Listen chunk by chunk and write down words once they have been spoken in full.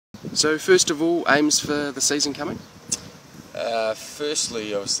So first of all, aims for the season coming?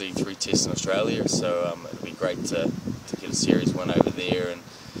 Firstly, obviously 3 tests in Australia, so it'd be great to get a series win over there and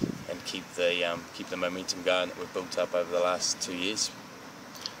keep the momentum going that we've built up over the last 2 years.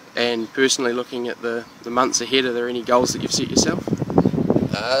 And personally, looking at the months ahead, are there any goals that you've set yourself?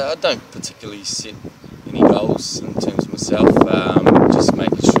 I don't particularly set any goals in terms of myself, just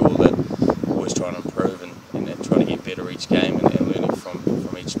making sure that I'm always trying to improve and trying to get better each game and learning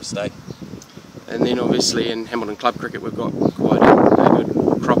from each mistake. And then obviously in Hamilton Club Cricket we've got quite a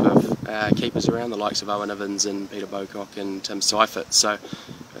good crop of keepers around, the likes of Owen Evans and Peter Bocock and Tim Seifert. So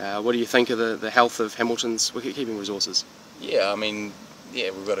what do you think of the health of Hamilton's wicket-keeping resources? Yeah, I mean,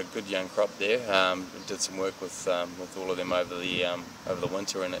 we've got a good young crop there. We did some work with all of them over the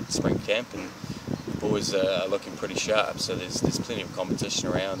winter and at spring camp, and the boys are looking pretty sharp. So there's plenty of competition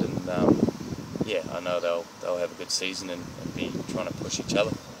around, and I know they'll have a good season and be trying to push each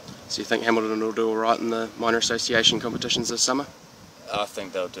other. So you think Hamilton will do all right in the minor association competitions this summer? I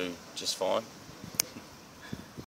think they'll do just fine.